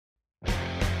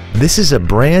This is a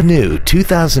brand new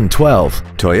 2012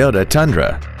 Toyota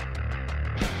Tundra.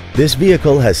 This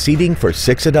vehicle has seating for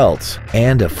 6 adults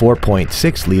and a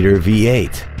 4.6-liter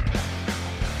V8.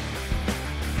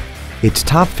 Its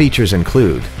top features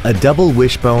include a double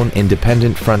wishbone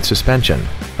independent front suspension,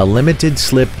 a limited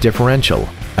slip differential,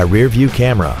 a rear-view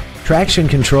camera, traction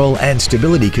control and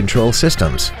stability control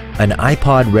systems, an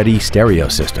iPod-ready stereo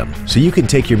system so you can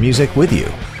take your music with you,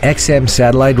 XM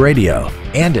satellite radio,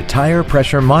 and a tire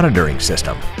pressure monitoring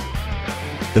system.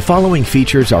 The following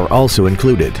features are also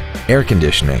included: air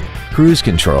conditioning, cruise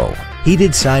control,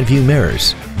 heated side view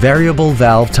mirrors, variable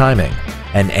valve timing,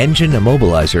 an engine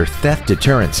immobilizer theft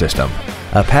deterrent system,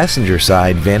 a passenger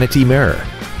side vanity mirror,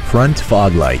 front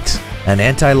fog lights, an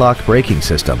anti-lock braking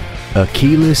system, a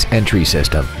keyless entry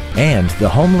system, and the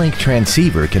HomeLink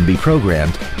transceiver can be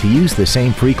programmed to use the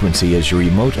same frequency as your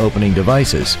remote opening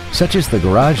devices, such as the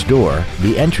garage door,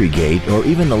 the entry gate, or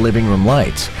even the living room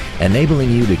lights, enabling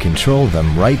you to control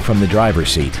them right from the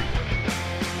driver's seat.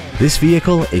 This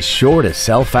vehicle is sure to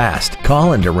sell fast.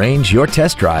 Call and arrange your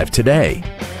test drive today.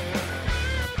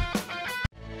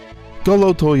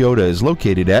 Gullo Toyota is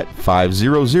located at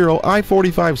 500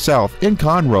 I-45 South in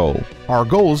Conroe. Our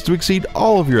goal is to exceed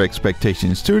all of your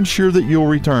expectations to ensure that you'll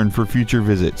return for future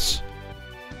visits.